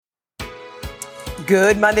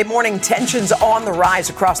Good Monday morning. Tensions on the rise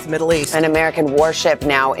across the Middle East. An American warship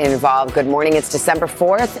now involved. Good morning. It's December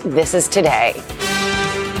 4th. This is Today.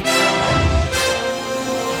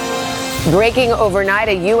 Breaking overnight,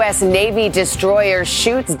 a U.S. Navy destroyer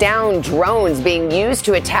shoots down drones being used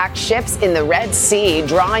to attack ships in the Red Sea,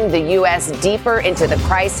 drawing the U.S. deeper into the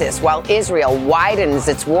crisis while Israel widens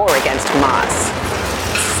its war against Hamas.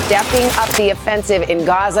 Stepping up the offensive in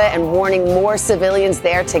Gaza and warning more civilians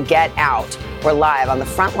there to get out. We're live on the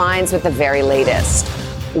front lines with the very latest.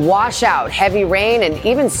 Washout, heavy rain, and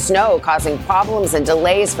even snow causing problems and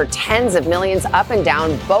delays for tens of millions up and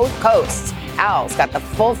down both coasts. Al's got the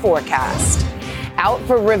full forecast. Out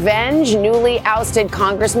for revenge, newly ousted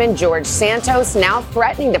Congressman George Santos now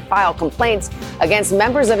threatening to file complaints against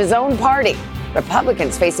members of his own party.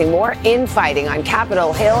 Republicans facing more infighting on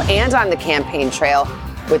Capitol Hill and on the campaign trail,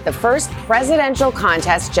 with the first presidential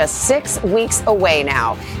contest just 6 weeks away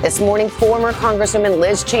now. This morning, former Congresswoman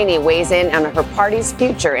Liz Cheney weighs in on her party's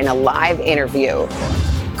future in a live interview.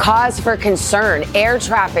 Cause for concern, air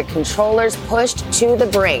traffic controllers pushed to the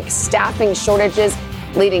brink, staffing shortages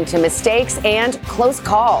leading to mistakes and close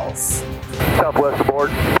calls. Southwest aboard.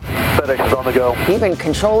 FedEx is on the go. Even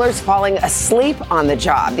controllers falling asleep on the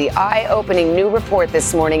job. The eye-opening new report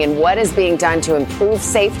this morning and what is being done to improve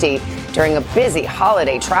safety during a busy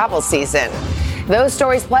holiday travel season. Those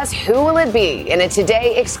stories plus who will it be? In a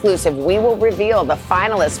Today exclusive, we will reveal the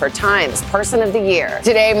finalists for Time's Person of the Year.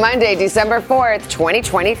 Today, Monday, December 4th,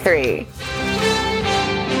 2023.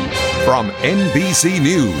 From NBC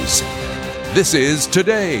News, this is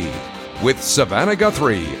Today with Savannah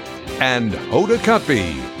Guthrie and Hoda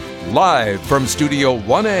Kotb, live from Studio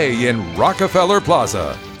 1A in Rockefeller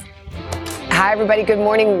Plaza. Hi, everybody. Good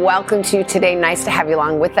morning. Welcome to Today. Nice to have you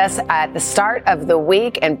along with us at the start of the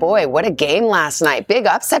week. And boy, what a game last night. Big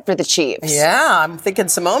upset for the Chiefs. Yeah, I'm thinking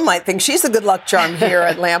Simone might think she's the good luck charm here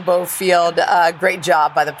at Lambeau Field. Great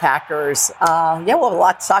job by the Packers. We'll have a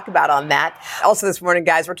lot to talk about on that. Also this morning,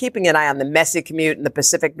 guys, we're keeping an eye on the messy commute in the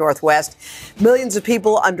Pacific Northwest. Millions of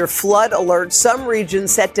people under flood alert. Some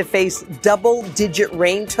regions set to face double-digit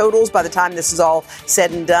rain totals by the time this is all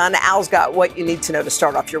said and done. Al's got what you need to know to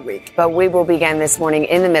start off your week. But we will begin this morning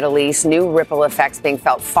in the Middle East. New ripple effects being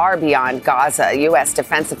felt far beyond Gaza. U.S.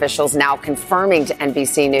 defense officials now confirming to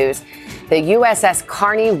NBC News the USS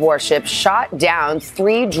Carney warship shot down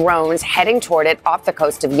 3 drones heading toward it off the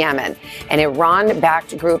coast of Yemen. An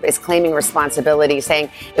Iran-backed group is claiming responsibility, saying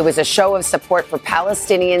it was a show of support for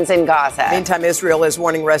Palestinians in Gaza. Meantime, Israel is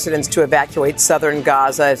warning residents to evacuate southern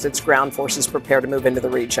Gaza as its ground forces prepare to move into the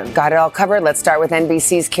region. Got it all covered. Let's start with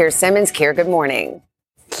NBC's Keir Simmons. Keir, good morning.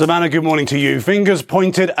 Savannah, good morning to you. Fingers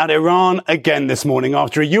pointed at Iran again this morning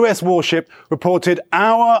after a US warship reported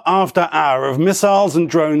hour after hour of missiles and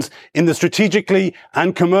drones in the strategically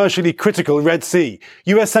and commercially critical Red Sea.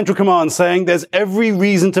 US Central Command saying there's every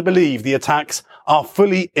reason to believe the attacks are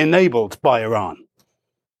fully enabled by Iran.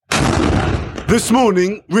 This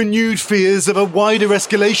morning, renewed fears of a wider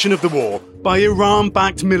escalation of the war by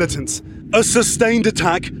Iran-backed militants. A sustained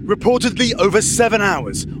attack, reportedly over 7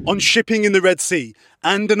 hours, on shipping in the Red Sea,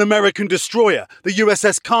 and an American destroyer, the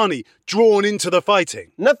USS Carney, drawn into the fighting.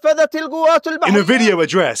 In a video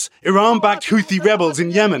address, Iran-backed Houthi rebels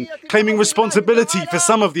in Yemen claiming responsibility for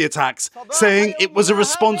some of the attacks, saying it was a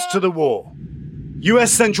response to the war.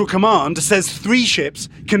 US Central Command says 3 ships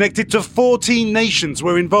connected to 14 nations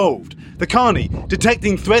were involved. The Carney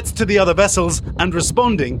detecting threats to the other vessels and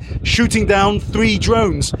responding, shooting down 3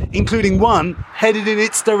 drones, including one headed in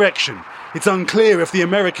its direction. It's unclear if the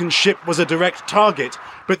American ship was a direct target,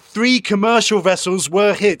 but 3 commercial vessels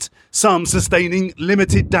were hit, some sustaining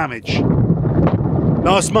limited damage.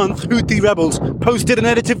 Last month, Houthi rebels posted an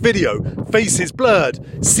edited video, faces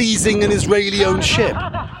blurred, seizing an Israeli-owned ship.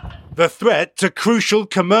 The threat to crucial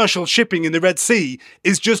commercial shipping in the Red Sea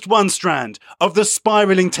is just one strand of the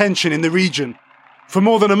spiraling tension in the region. For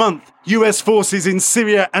more than a month, US forces in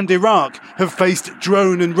Syria and Iraq have faced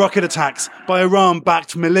drone and rocket attacks by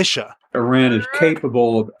Iran-backed militia. Iran is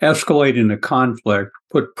capable of escalating the conflict,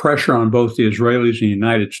 put pressure on both the Israelis and the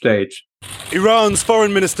United States. Iran's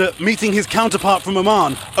foreign minister meeting his counterpart from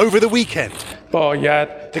Oman over the weekend,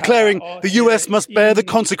 declaring the US must bear the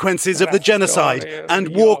consequences of the genocide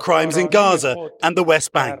and war crimes in Gaza and the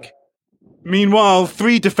West Bank. Meanwhile,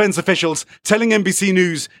 3 defense officials telling NBC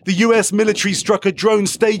News the US military struck a drone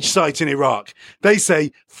stage site in Iraq. They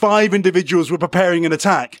say 5 individuals were preparing an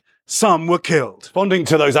attack. Some were killed. Responding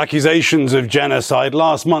to those accusations of genocide,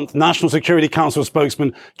 last month, National Security Council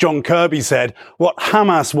spokesman John Kirby said what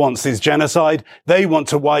Hamas wants is genocide. They want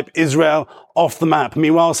to wipe Israel off the map.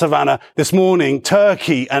 Meanwhile, Savannah, this morning,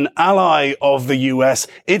 Turkey, an ally of the US,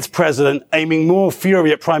 its president aiming more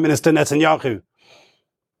fury at Prime Minister Netanyahu.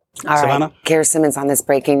 All Savannah? right, Keir Simmons on this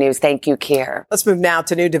breaking news. Thank you, Keir. Let's move now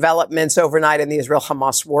to new developments overnight in the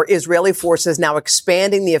Israel-Hamas war. Israeli forces now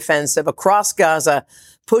expanding the offensive across Gaza,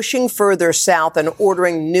 pushing further south and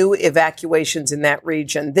ordering new evacuations in that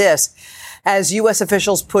region. This as U.S.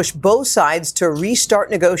 officials push both sides to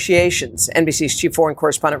restart negotiations. NBC's chief foreign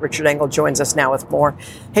correspondent Richard Engel joins us now with more.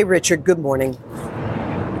 Hey, Richard, good morning.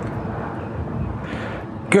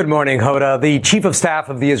 Good morning, Hoda. The chief of staff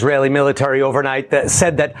of the Israeli military overnight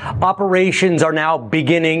said that operations are now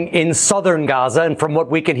beginning in southern Gaza. And from what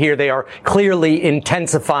we can hear, they are clearly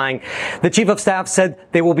intensifying. The chief of staff said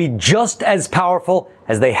they will be just as powerful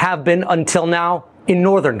as they have been until now in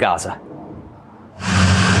northern Gaza.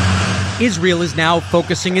 Israel is now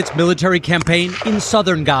focusing its military campaign in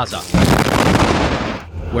southern Gaza,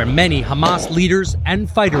 where many Hamas leaders and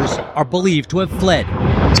fighters are believed to have fled.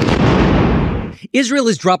 Israel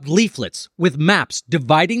has dropped leaflets with maps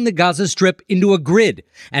dividing the Gaza Strip into a grid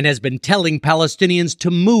and has been telling Palestinians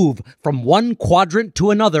to move from one quadrant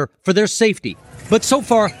to another for their safety. But so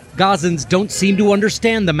far, Gazans don't seem to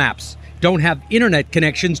understand the maps, don't have internet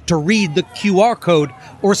connections to read the QR code,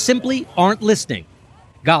 or simply aren't listening.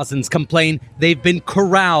 Gazans complain they've been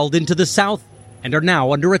corralled into the south and are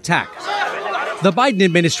now under attack. The Biden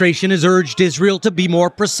administration has urged Israel to be more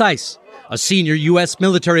precise. A senior U.S.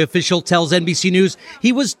 military official tells NBC News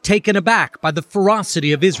he was taken aback by the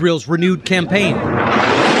ferocity of Israel's renewed campaign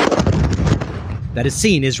that has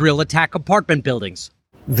seen Israel attack apartment buildings.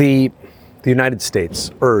 The United States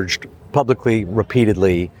urged publicly,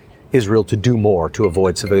 repeatedly, Israel to do more to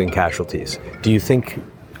avoid civilian casualties. Do you think,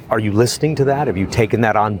 are you listening to that? Have you taken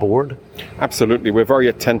that on board? Absolutely. We're very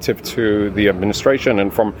attentive to the administration,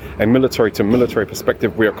 and from a military to military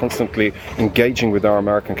perspective, we are constantly engaging with our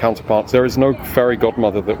American counterparts. There is no fairy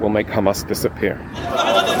godmother that will make Hamas disappear.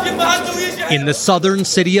 In the southern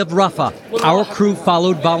city of Rafah, our crew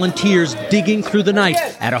followed volunteers digging through the night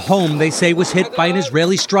at a home they say was hit by an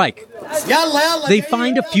Israeli strike. They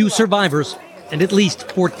find a few survivors and at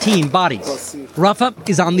least 14 bodies. Rafah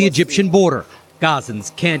is on the Egyptian border.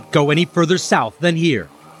 Gazans can't go any further south than here.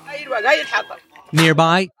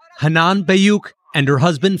 Nearby, Hanan Bayuk and her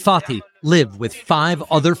husband Fatih live with 5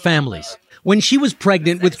 other families. When she was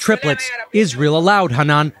pregnant with triplets, Israel allowed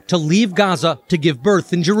Hanan to leave Gaza to give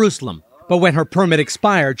birth in Jerusalem. But when her permit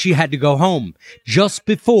expired, she had to go home just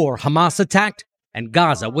before Hamas attacked and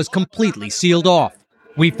Gaza was completely sealed off.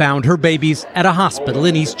 We found her babies at a hospital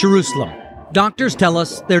in East Jerusalem. Doctors tell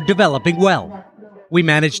us they're developing well. We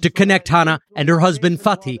managed to connect Hana and her husband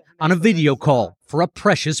Fatih on a video call for a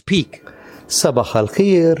precious peek. Sabah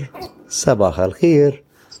al-khair, sabah al-khair.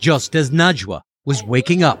 Just as Najwa was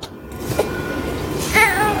waking up.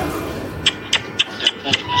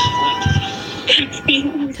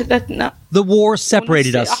 The war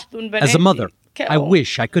separated us. As a mother, I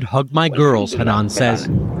wish I could hug my girls, Hanan says.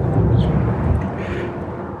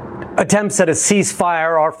 Attempts at a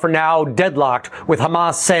ceasefire are for now deadlocked, with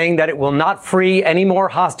Hamas saying that it will not free any more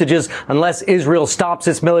hostages unless Israel stops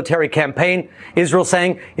its military campaign. Israel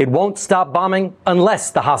saying it won't stop bombing unless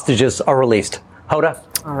the hostages are released. Hoda?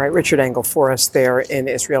 All right, Richard Engel for us there in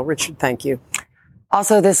Israel. Richard, thank you.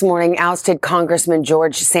 Also this morning, ousted Congressman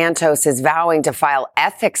George Santos is vowing to file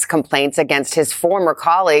ethics complaints against his former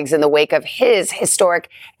colleagues in the wake of his historic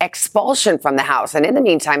expulsion from the House. And in the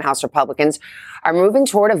meantime, House Republicans are moving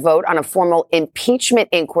toward a vote on a formal impeachment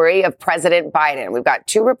inquiry of President Biden. We've got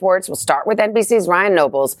 2 reports. We'll start with NBC's Ryan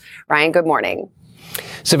Nobles. Ryan, good morning.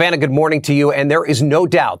 Savannah, good morning to you. And there is no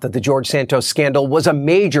doubt that the George Santos scandal was a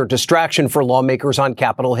major distraction for lawmakers on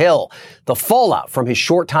Capitol Hill. The fallout from his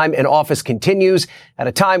short time in office continues at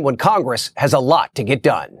a time when Congress has a lot to get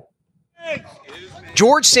done.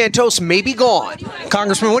 George Santos may be gone.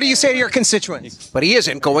 Congressman, what do you say to your constituents? But he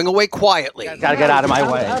isn't going away quietly. Gotta get out of my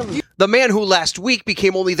way. The man who last week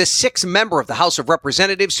became only the 6th member of the House of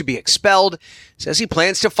Representatives to be expelled says he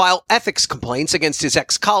plans to file ethics complaints against his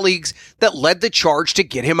ex-colleagues that led the charge to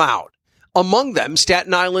get him out. Among them,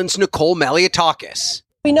 Staten Island's Nicole Maliotakis.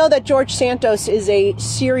 We know that George Santos is a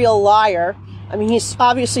serial liar. I mean, he's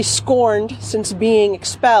obviously scorned since being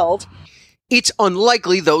expelled. It's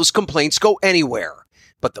unlikely those complaints go anywhere.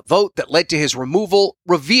 But the vote that led to his removal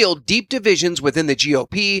revealed deep divisions within the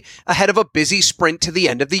GOP ahead of a busy sprint to the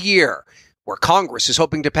end of the year. where Congress is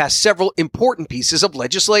hoping to pass several important pieces of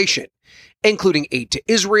legislation, including aid to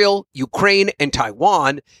Israel, Ukraine, and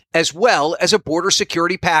Taiwan, as well as a border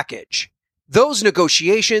security package. Those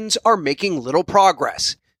negotiations are making little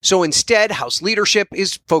progress, so instead, House leadership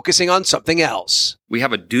is focusing on something else. We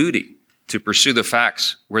have a duty to pursue the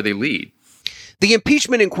facts where they lead. The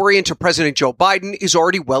impeachment inquiry into President Joe Biden is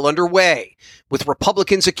already well underway, with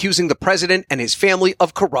Republicans accusing the president and his family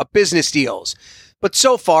of corrupt business deals. But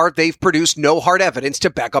so far, they've produced no hard evidence to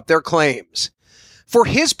back up their claims. For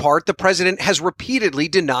his part, the president has repeatedly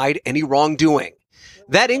denied any wrongdoing.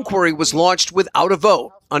 That inquiry was launched without a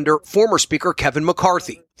vote under former Speaker Kevin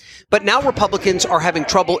McCarthy. But now Republicans are having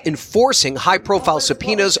trouble enforcing high-profile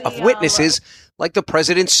subpoenas of witnesses like the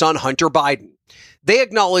president's son, Hunter Biden. They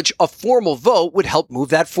acknowledge a formal vote would help move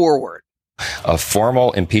that forward. A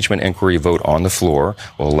formal impeachment inquiry vote on the floor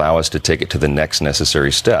will allow us to take it to the next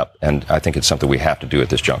necessary step, and I think it's something we have to do at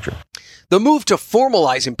this juncture. The move to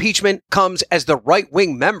formalize impeachment comes as the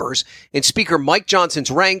right-wing members in Speaker Mike Johnson's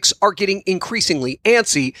ranks are getting increasingly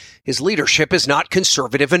antsy. His leadership is not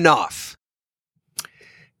conservative enough.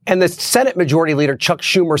 And the Senate Majority Leader Chuck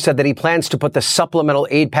Schumer said that he plans to put the supplemental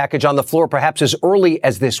aid package on the floor perhaps as early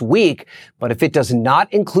as this week. But if it does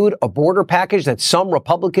not include a border package that some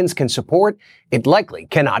Republicans can support, it likely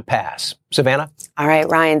cannot pass. Savannah? All right,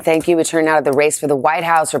 Ryan, thank you. We turn now to the race for the White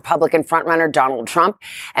House. Republican frontrunner Donald Trump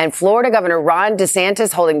and Florida Governor Ron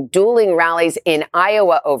DeSantis holding dueling rallies in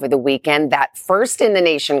Iowa over the weekend. That first in the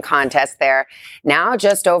nation contest there, now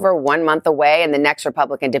just over 1 month away, and the next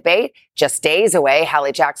Republican debate just days away.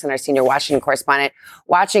 Hallie Jackson, our senior Washington correspondent,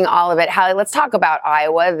 watching all of it. Hallie, let's talk about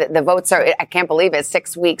Iowa. The votes are, I can't believe it,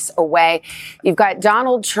 6 weeks away. You've got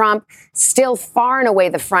Donald Trump still far and away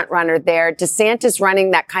the front runner there. DeSantis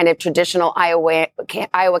running that kind of traditional Iowa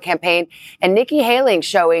campaign, and Nikki Haley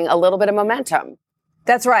showing a little bit of momentum.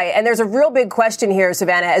 That's right. And there's a real big question here,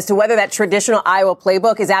 Savannah, as to whether that traditional Iowa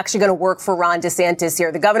playbook is actually going to work for Ron DeSantis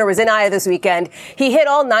here. The governor was in Iowa this weekend. He hit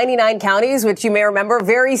all 99 counties, which you may remember,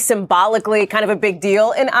 very symbolically kind of a big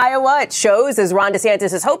deal in Iowa. It shows, as Ron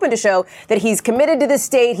DeSantis is hoping to show, that he's committed to the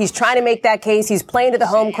state. He's trying to make that case. He's playing to the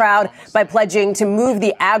home crowd by pledging to move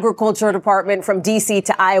the agriculture department from D.C.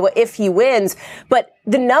 to Iowa if he wins. But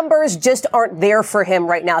the numbers just aren't there for him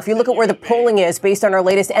right now. If you look at where the polling is, based on our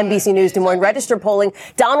latest NBC News Des Moines Register polling,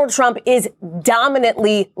 Donald Trump is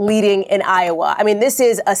dominantly leading in Iowa. I mean, this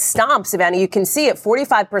is a stomp, Savannah. You can see it,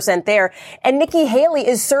 45% there. And Nikki Haley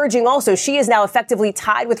is surging also. She is now effectively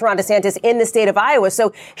tied with Ron DeSantis in the state of Iowa.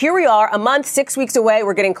 So here we are, a month, 6 weeks away.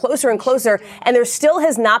 We're getting closer and closer. And there still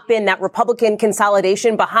has not been that Republican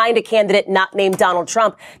consolidation behind a candidate not named Donald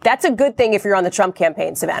Trump. That's a good thing if you're on the Trump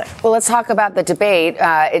campaign, Savannah. Well, let's talk about the debate.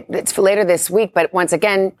 It's later this week, but once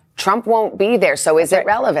again, Trump won't be there. So is it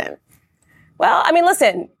relevant? Well, I mean,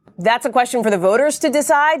 listen, that's a question for the voters to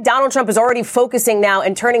decide. Donald Trump is already focusing now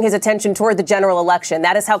and turning his attention toward the general election.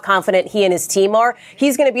 That is how confident he and his team are.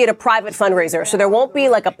 He's going to be at a private fundraiser, so there won't be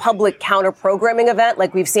like a public counter-programming event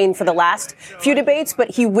like we've seen for the last few debates,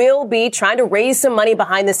 but he will be trying to raise some money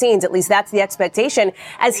behind the scenes. At least that's the expectation,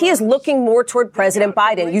 as he is looking more toward President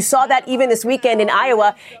Biden. You saw that even this weekend in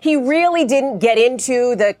Iowa. He really didn't get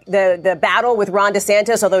into the battle with Ron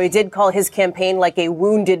DeSantis, although he did call his campaign like a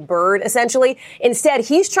wounded bird, essentially. Instead,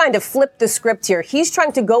 he's trying to flip the script here. He's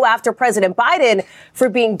trying to go after President Biden for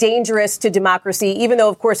being dangerous to democracy, even though,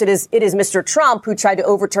 of course, it is Mr. Trump who tried to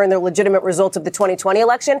overturn the legitimate results of the 2020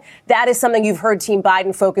 election. That is something you've heard Team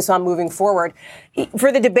Biden focus on moving forward.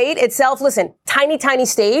 For the debate itself, listen, tiny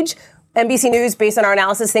stage. NBC News, based on our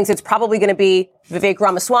analysis, thinks it's probably going to be Vivek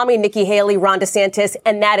Ramaswamy, Nikki Haley, Ron DeSantis,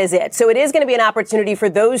 and that is it. So it is going to be an opportunity for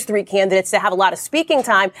those three candidates to have a lot of speaking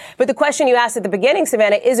time. But the question you asked at the beginning,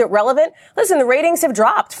 Savannah, is it relevant? Listen, the ratings have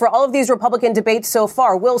dropped for all of these Republican debates so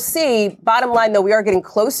far. We'll see. Bottom line, though, we are getting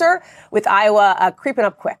closer with Iowa creeping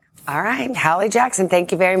up quick. All right. Hallie Jackson,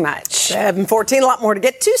 thank you very much. 7:14, a lot more to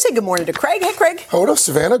get to. Say good morning to Craig. Hey, Craig. Hello,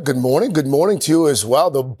 Savannah. Good morning. Good morning to you as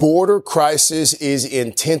well. The border crisis is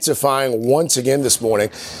intensifying once again this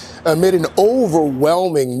morning amid an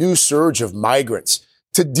overwhelming new surge of migrants.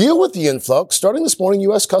 To deal with the influx, starting this morning,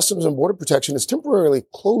 U.S. Customs and Border Protection is temporarily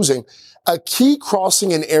closing a key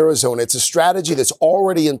crossing in Arizona. It's a strategy that's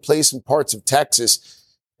already in place in parts of Texas.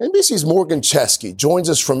 NBC's Morgan Chesky joins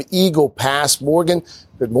us from Eagle Pass. Morgan,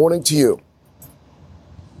 good morning to you.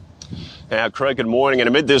 Yeah, Craig, good morning. And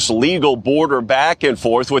amid this legal border back and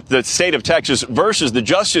forth with the state of Texas versus the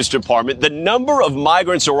Justice Department, the number of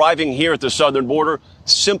migrants arriving here at the southern border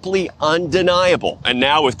simply undeniable. And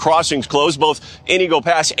now with crossings closed both in Eagle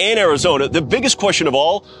Pass and Arizona, the biggest question of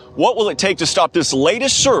all, what will it take to stop this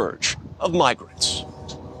latest surge of migrants?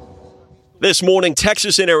 This morning,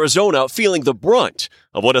 Texas and Arizona feeling the brunt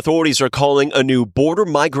of what authorities are calling a new border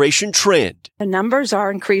migration trend. The numbers are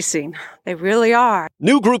increasing. They really are.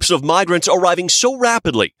 New groups of migrants arriving so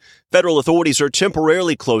rapidly, federal authorities are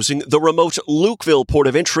temporarily closing the remote Lukeville port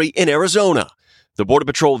of entry in Arizona. The Border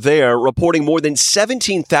Patrol there reporting more than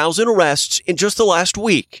 17,000 arrests in just the last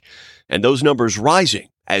week. And those numbers rising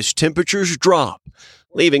as temperatures drop,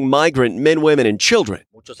 leaving migrant men, women, and children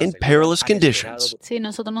in perilous conditions.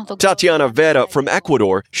 Tatiana Vera from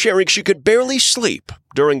Ecuador sharing she could barely sleep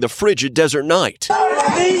during the frigid desert night.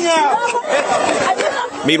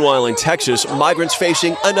 Meanwhile, in Texas, migrants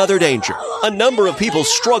facing another danger. A number of people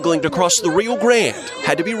struggling to cross the Rio Grande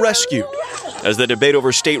had to be rescued as the debate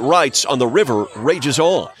over state rights on the river rages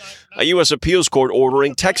on. A U.S. appeals court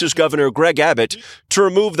ordering Texas Governor Greg Abbott to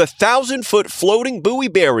remove the 1,000-foot floating buoy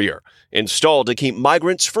barrier installed to keep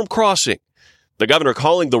migrants from crossing. The governor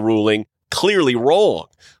calling the ruling clearly wrong,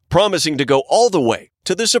 promising to go all the way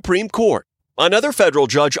to the Supreme Court. Another federal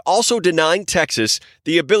judge also denying Texas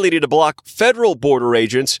the ability to block federal border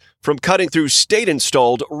agents from cutting through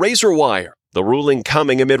state-installed razor wire. The ruling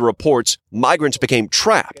coming amid reports migrants became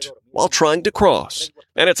trapped while trying to cross.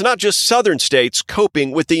 And it's not just southern states coping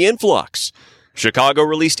with the influx. Chicago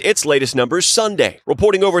released its latest numbers Sunday,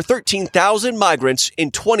 reporting over 13,000 migrants in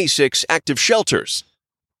 26 active shelters.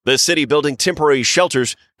 The city building temporary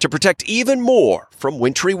shelters to protect even more from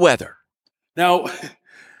wintry weather. Now,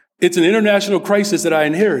 it's an international crisis that I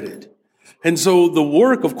inherited. And so the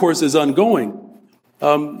work, of course, is ongoing.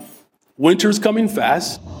 Winter's coming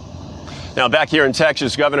fast. Now, back here in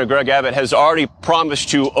Texas, Governor Greg Abbott has already promised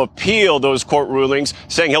to appeal those court rulings,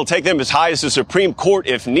 saying he'll take them as high as the Supreme Court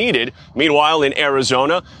if needed. Meanwhile, in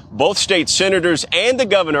Arizona, both state senators and the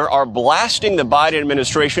governor are blasting the Biden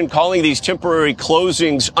administration, calling these temporary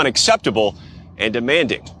closings unacceptable and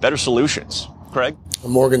demanding better solutions. Craig?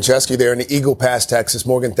 Morgan Chesky there in the Eagle Pass, Texas.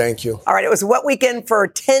 Morgan, thank you. All right, it was a wet weekend for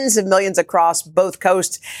tens of millions across both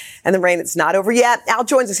coasts, and the rain, it's not over yet. Al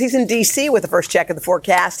joins us. He's in D.C. with the first check of the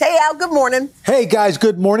forecast. Hey, Al, good morning. Hey, guys,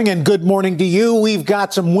 good morning, and good morning to you. We've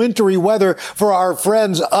got some wintry weather for our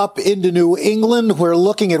friends up into New England. We're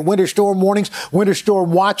looking at winter storm warnings, winter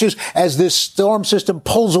storm watches. As this storm system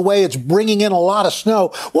pulls away, it's bringing in a lot of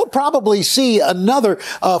snow. We'll probably see another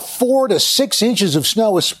 4 to 6 inches of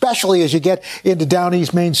snow, especially as you get into down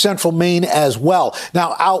East Maine, Central Maine as well.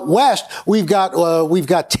 Now, out west, we've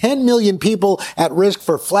got 10 million people at risk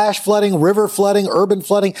for flash flooding, river flooding, urban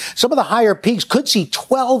flooding. Some of the higher peaks could see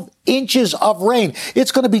 12 inches of rain.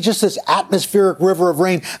 It's going to be just this atmospheric river of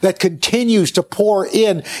rain that continues to pour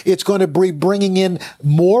in. It's going to be bringing in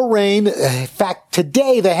more rain. In fact,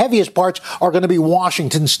 today, the heaviest parts are going to be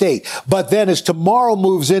Washington State. But then as tomorrow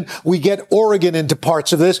moves in, we get Oregon into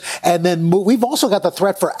parts of this. And then we've also got the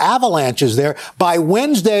threat for avalanches there. By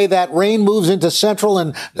Wednesday, that rain moves into central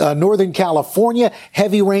and northern California.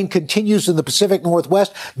 Heavy rain continues in the Pacific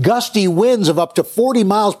Northwest. Gusty winds of up to 40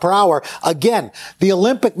 miles per hour. Again, the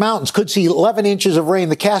Olympic Mountains could see 11 inches of rain.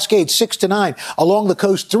 The Cascades 6 to 9. Along the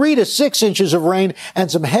coast, 3 to 6 inches of rain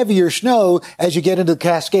and some heavier snow as you get into the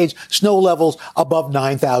Cascades. Snow levels above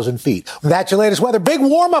 9,000 feet. That's your latest weather. Big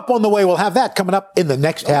warm up on the way. We'll have that coming up in the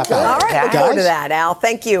next half hour. All right, look forward to that, Al.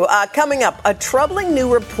 Thank you. Coming up, a troubling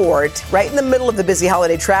new report right in the middle of the busy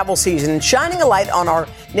holiday travel season, shining a light on our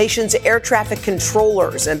nation's air traffic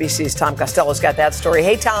controllers. NBC's Tom Costello's got that story.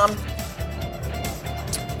 Hey, Tom.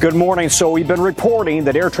 Good morning. So we've been reporting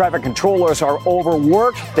that air traffic controllers are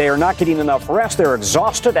overworked. They are not getting enough rest. They're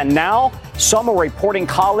exhausted. And now some are reporting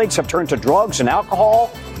colleagues have turned to drugs and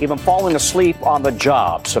alcohol, even falling asleep on the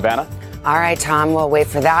job. Savannah? All right, Tom, we'll wait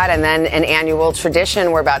for that. And then an annual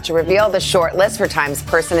tradition. We're about to reveal the short list for Time's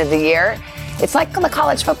Person of the Year. It's like the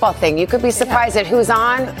college football thing. You could be surprised at who's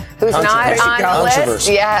on, who's not on the list.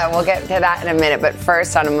 Yeah, we'll get to that in a minute. But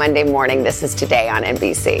first, on a Monday morning, this is Today on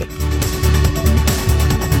NBC.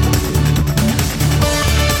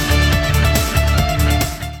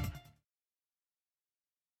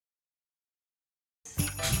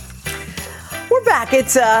 We're back.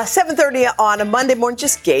 It's 7:30 on a Monday morning,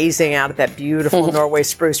 just gazing out at that beautiful Norway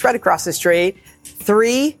spruce right across the street.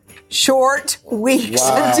 3 short weeks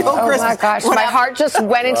until Christmas. Oh, my gosh. My heart just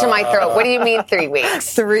went into my throat. What do you mean 3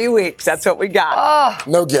 weeks? 3 weeks. That's what we got. Oh.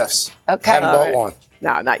 No gifts. Okay. Haven't bought one.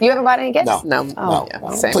 No, not yet. You haven't bought any gifts? No.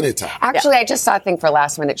 Plenty of time. Actually, I just saw a thing for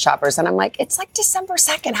last-minute shoppers, and I'm like, it's like December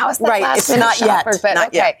 2nd. How is that last-minute it's not shoppers? Yet. But not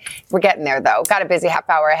okay, yet. We're getting there, though. Got a busy half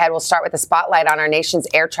hour ahead. We'll start with the spotlight on our nation's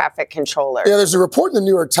air traffic controllers. Yeah, there's a report in the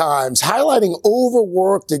New York Times highlighting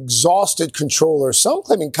overworked, exhausted controllers. Some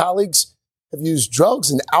claiming colleagues have used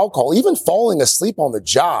drugs and alcohol, even falling asleep on the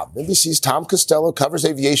job. NBC's Tom Costello covers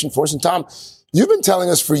aviation for us. And Tom, you've been telling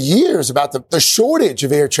us for years about the shortage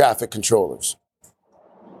of air traffic controllers.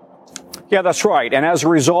 Yeah, that's right. And as a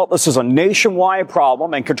result, this is a nationwide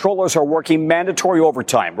problem, and controllers are working mandatory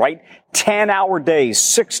overtime, right? 10-hour days,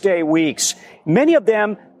 6-day weeks. Many of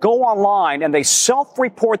them go online and they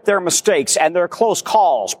self-report their mistakes and their close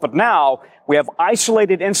calls. But now we have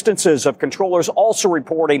isolated instances of controllers also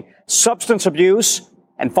reporting substance abuse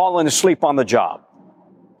and falling asleep on the job.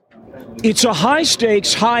 It's a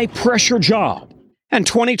high-stakes, high-pressure job. And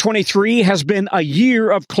 2023 has been a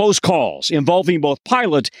year of close calls involving both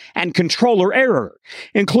pilot and controller error,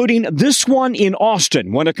 including this one in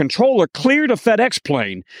Austin when a controller cleared a FedEx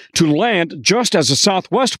plane to land just as a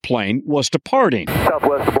Southwest plane was departing.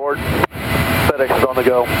 Southwest aboard. FedEx is on the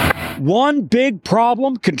go. One big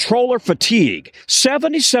problem, controller fatigue.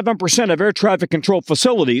 77% of air traffic control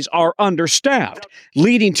facilities are understaffed,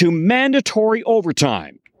 leading to mandatory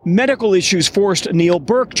overtime. Medical issues forced Neil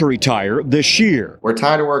Burke to retire this year. We're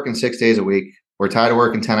tired of working 6 days a week. We're tired of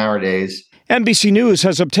working 10-hour days. NBC News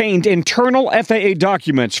has obtained internal FAA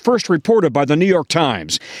documents first reported by the New York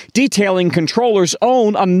Times, detailing controllers'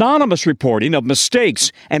 own anonymous reporting of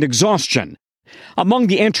mistakes and exhaustion. Among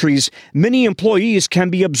the entries, many employees can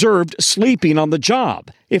be observed sleeping on the job.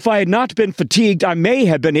 If I had not been fatigued, I may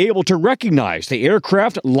have been able to recognize the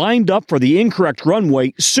aircraft lined up for the incorrect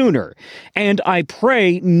runway sooner. And I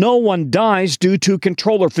pray no one dies due to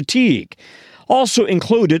controller fatigue. Also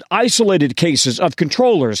included isolated cases of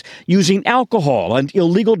controllers using alcohol and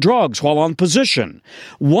illegal drugs while on position.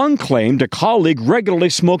 One claimed a colleague regularly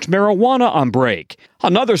smoked marijuana on break.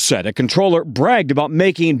 Another said a controller bragged about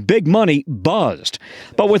making big money buzzed.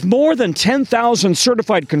 But with more than 10,000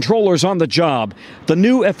 certified controllers on the job, the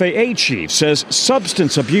new FAA chief says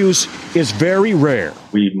substance abuse is very rare.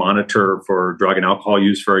 We monitor for drug and alcohol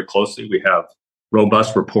use very closely. We have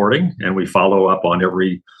robust reporting, and we follow up on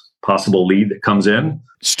every possible lead that comes in.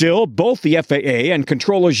 Still, both the FAA and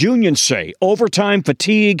controllers' unions say overtime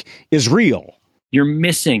fatigue is real. You're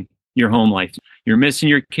missing your home life. You're missing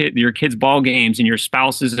your kids' ball games and your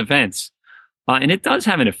spouse's events. And it does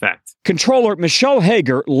have an effect. Controller Michelle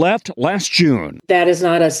Hager left last June. That is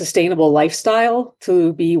not a sustainable lifestyle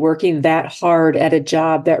to be working that hard at a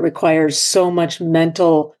job that requires so much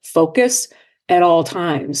mental focus at all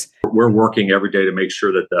times. We're working every day to make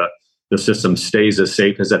sure that the system stays as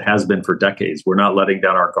safe as it has been for decades. We're not letting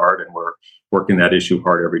down our guard, and we're working that issue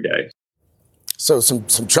hard every day. So some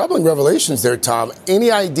troubling revelations there, Tom.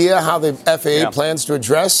 Any idea how the FAA plans to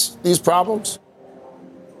address these problems?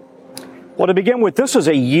 Well, to begin with, this is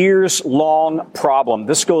a years-long problem.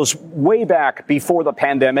 This goes way back before the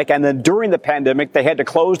pandemic, and then during the pandemic, they had to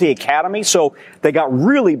close the academy, so they got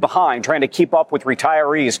really behind trying to keep up with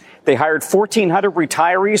retirees. They hired 1,400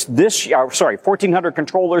 retirees 1,400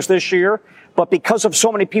 controllers this year, but because of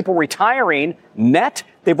so many people retiring, net,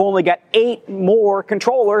 they've only got 8 more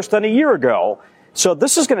controllers than a year ago. So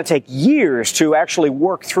this is going to take years to actually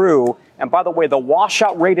work through. And by the way, the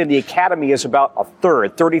washout rate in the academy is about a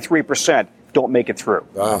third, 33% don't make it through.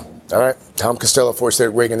 Wow. All right. Tom Costello, for us there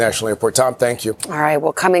at Reagan National Airport. Tom, thank you. All right.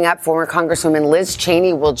 Well, coming up, former Congresswoman Liz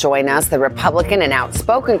Cheney will join us. The Republican and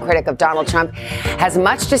outspoken critic of Donald Trump has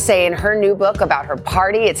much to say in her new book about her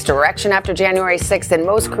party, its direction after January 6th, and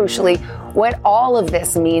most crucially, what all of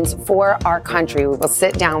this means for our country. We will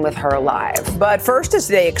sit down with her live. But first is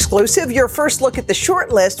today exclusive, your first look at the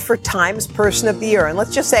short list for Time's Person of the Year. And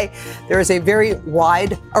let's just say there is a very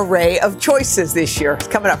wide array of choices this year. It's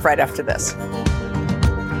coming up right after this.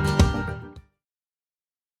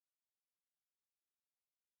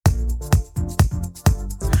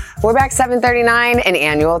 We're back 7:39, an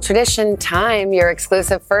annual tradition. Time, your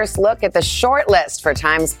exclusive first look at the short list for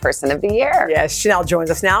Time's Person of the Year. Yes, Chanel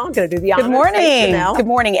joins us now. I'm going to do the honors. Good morning. Hey, good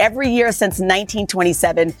morning. Every year since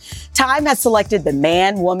 1927, Time has selected the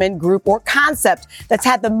man, woman, group, or concept that's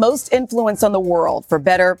had the most influence on the world, for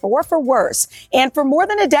better or for worse. And for more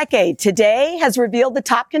than a decade, today has revealed the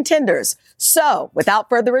top contenders. So, without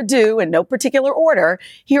further ado, in no particular order,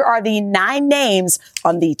 here are the 9 names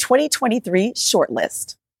on the 2023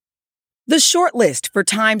 shortlist. The shortlist for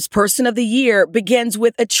Time's Person of the Year begins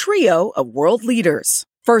with a trio of world leaders.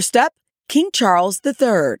 First up, King Charles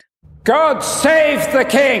III. God save the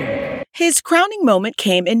king! His crowning moment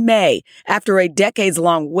came in May, after a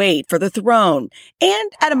decades-long wait for the throne,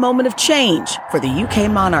 and at a moment of change for the UK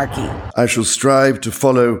monarchy. I shall strive to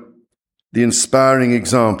follow the inspiring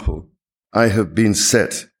example I have been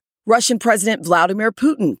set. Russian President Vladimir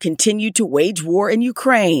Putin continued to wage war in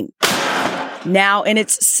Ukraine. now in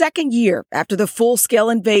its second year after the full-scale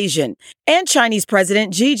invasion, and Chinese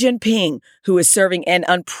President Xi Jinping, who is serving an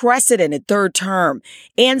unprecedented third term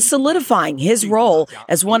and solidifying his role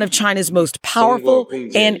as one of China's most powerful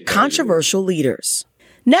and controversial leaders.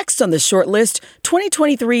 Next on the short list,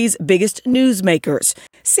 2023's biggest newsmakers.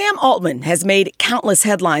 Sam Altman has made countless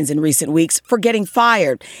headlines in recent weeks for getting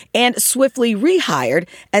fired and swiftly rehired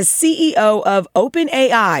as CEO of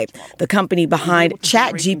OpenAI, the company behind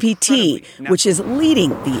ChatGPT, which is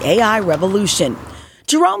leading the AI revolution.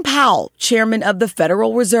 Jerome Powell, chairman of the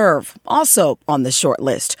Federal Reserve, also on the short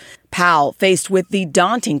list. Powell faced with the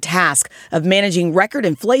daunting task of managing record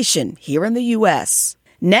inflation here in the U.S.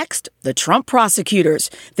 Next, the Trump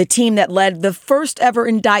prosecutors, the team that led the first ever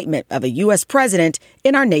indictment of a U.S. president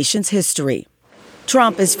in our nation's history.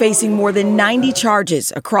 Trump is facing more than 90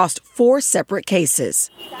 charges across 4 separate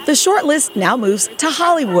cases. The short list now moves to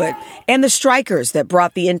Hollywood and the strikers that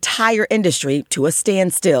brought the entire industry to a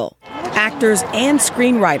standstill. Actors and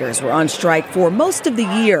screenwriters were on strike for most of the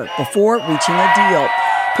year before reaching a deal,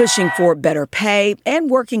 pushing for better pay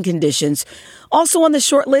and working conditions. Also on the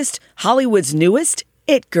short list, Hollywood's newest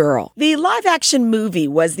It Girl. The live-action movie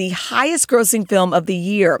was the highest-grossing film of the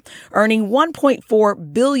year, earning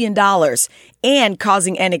 $1.4 billion and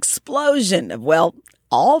causing an explosion of, well,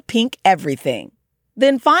 all pink everything.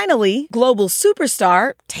 Then finally, global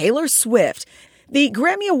superstar Taylor Swift. The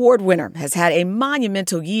Grammy Award winner has had a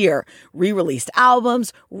monumental year, re-released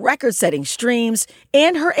albums, record-setting streams,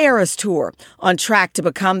 and her Eras Tour, on track to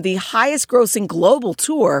become the highest-grossing global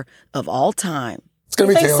tour of all time. It's going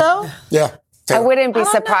to be Taylor. So? Yeah. I wouldn't be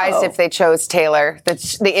surprised if they chose Taylor.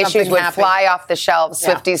 The issues would fly off the shelves.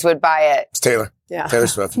 Yeah. Swifties would buy it. It's Taylor. Yeah. Taylor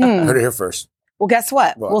Swift. Heard it here first. Well, guess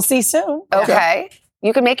what? We'll see soon. Okay.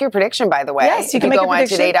 You can make your prediction, by the way. Yes, you can go on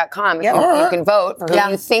today.com. Yep. You can vote for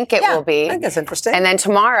who you think it will be. I think that's interesting. And then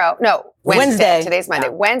tomorrow, Wednesday. Today's Monday.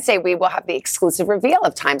 Wednesday, we will have the exclusive reveal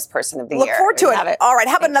of Times Person of the Year. Look forward to it. All right,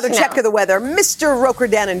 how about another check of the weather? Mr. Roker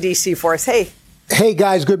down in D.C. for us. Hey. Hey,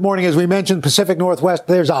 guys, good morning. As we mentioned, Pacific Northwest,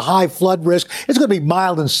 there's a high flood risk. It's going to be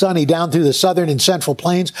mild and sunny down through the southern and central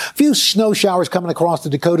plains. A few snow showers coming across the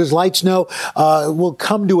Dakotas. Light snow will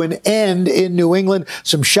come to an end in New England.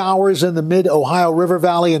 Some showers in the mid-Ohio River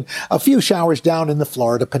Valley and a few showers down in the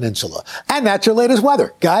Florida Peninsula. And that's your latest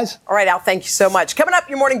weather, guys. All right, Al, thank you so much. Coming up,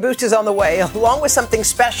 your morning boost is on the way, along with something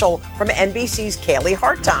special from NBC's Kaylee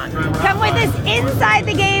Hartung. Come with us inside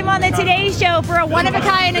the game on the Today Show for a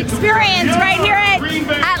one-of-a-kind experience right here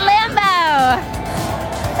at Lambeau.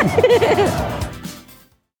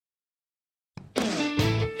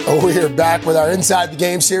 We are back with our Inside the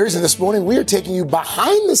Game series, and this morning we are taking you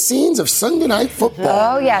behind the scenes of Sunday Night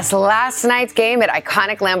Football. Oh, yes. Last night's game at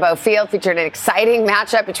iconic Lambeau Field featured an exciting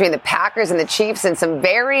matchup between the Packers and the Chiefs and some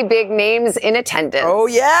very big names in attendance. Oh,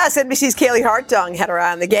 yes. NBC's Kaylee Hartung had her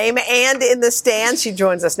eye on the game and in the stands. She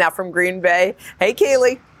joins us now from Green Bay. Hey,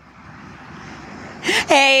 Kaylee.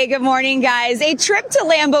 Hey, good morning, guys. A trip to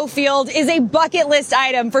Lambeau Field is a bucket list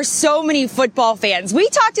item for so many football fans. We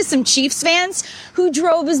talked to some Chiefs fans who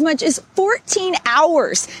drove as much as 14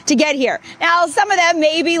 hours to get here. Now, some of them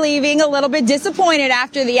may be leaving a little bit disappointed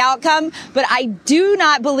after the outcome, but I do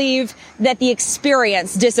not believe that the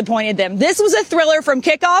experience disappointed them. This was a thriller from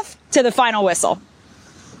kickoff to the final whistle.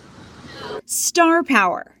 Star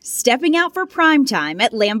power, stepping out for primetime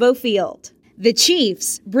at Lambeau Field. The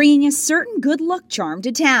Chiefs bringing a certain good luck charm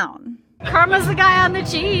to town. Karma's the guy on the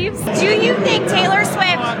Chiefs. Do you think Taylor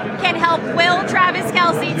Swift can help will Travis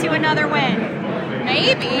Kelce to another win?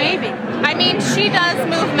 Maybe. I mean, she does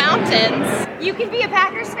move mountains. You can be a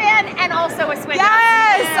Packers fan and also a Swift fan.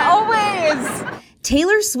 Yes, always.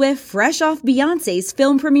 Taylor Swift fresh off Beyonce's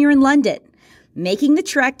film premiere in London, making the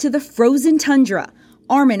trek to the frozen tundra,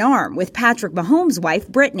 arm in arm with Patrick Mahomes' wife,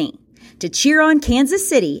 Brittany, to cheer on Kansas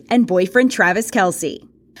City and boyfriend Travis Kelce.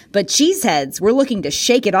 But cheeseheads were looking to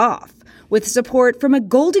shake it off with support from a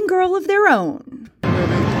golden girl of their own.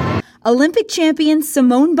 Olympic champion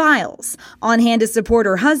Simone Biles, on hand to support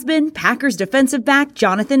her husband, Packers defensive back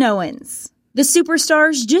Jonathan Owens. The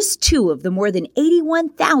superstars, just two of the more than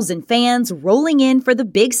 81,000 fans rolling in for the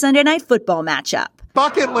big Sunday Night Football matchup.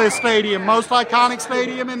 Bucket list stadium, most iconic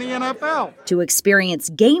stadium in the NFL. To experience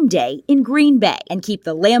game day in Green Bay and keep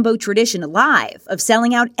the Lambeau tradition alive of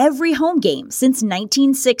selling out every home game since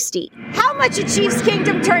 1960. How much a Chiefs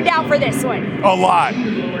Kingdom turned out for this one? A lot.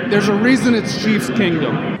 There's a reason it's Chiefs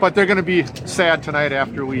Kingdom, but they're going to be sad tonight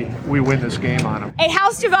after we win this game on them. A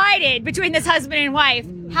house divided between this husband and wife.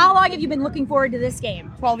 How long have you been looking forward to this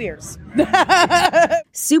game? 12 years.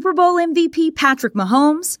 Super Bowl MVP Patrick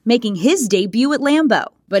Mahomes making his debut at Lambeau.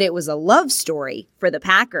 But it was a love story for the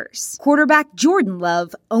Packers. Quarterback Jordan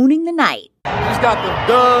Love owning the night. Just got the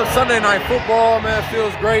dub. Sunday Night Football, man,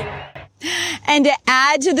 feels great. And to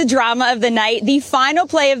add to the drama of the night, the final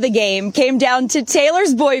play of the game came down to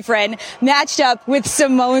Taylor's boyfriend matched up with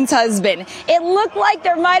Simone's husband. It looked like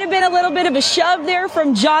there might have been a little bit of a shove there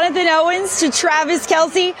from Jonathan Owens to Travis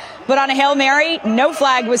Kelce, but on a Hail Mary, no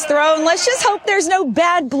flag was thrown. Let's just hope there's no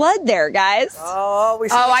bad blood there, guys.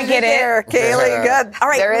 I get it. Kaylee, good. All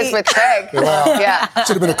right. There is with Craig. Yeah.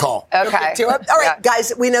 Should have been a call. Okay. All right,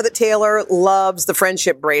 guys, we know that Taylor loves the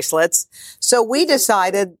friendship bracelets. So we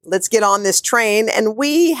decided, let's get on this train, and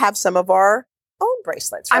we have some of our own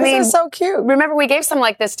bracelets. Right? I mean, This is so cute. Remember, we gave some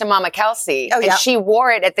like this to Mama Kelsey, and she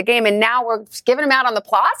wore it at the game, and now we're giving them out on the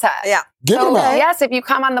plaza. Yeah. Give them out. Yes, if you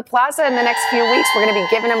come on the plaza in the next few weeks, we're going to be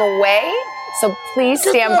giving them away. So please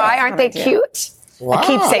stand by. Aren't they cute? Wow. A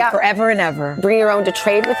keepsake forever and ever. Bring your own to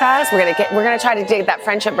trade with us. We're gonna try to get that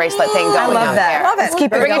friendship bracelet thing going. I love that. There. Love it. Let's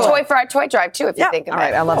keep it Bring going. a toy for our toy drive too, if you think of it. All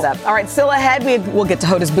right, I love that. All right, still ahead, we'll get to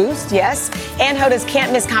Hoda's Boost, yes, and Hoda's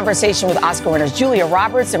can't miss conversation with Oscar winners Julia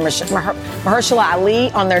Roberts and Mahershala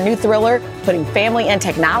Ali on their new thriller, putting family and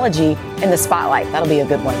technology in the spotlight. That'll be a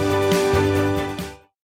good one.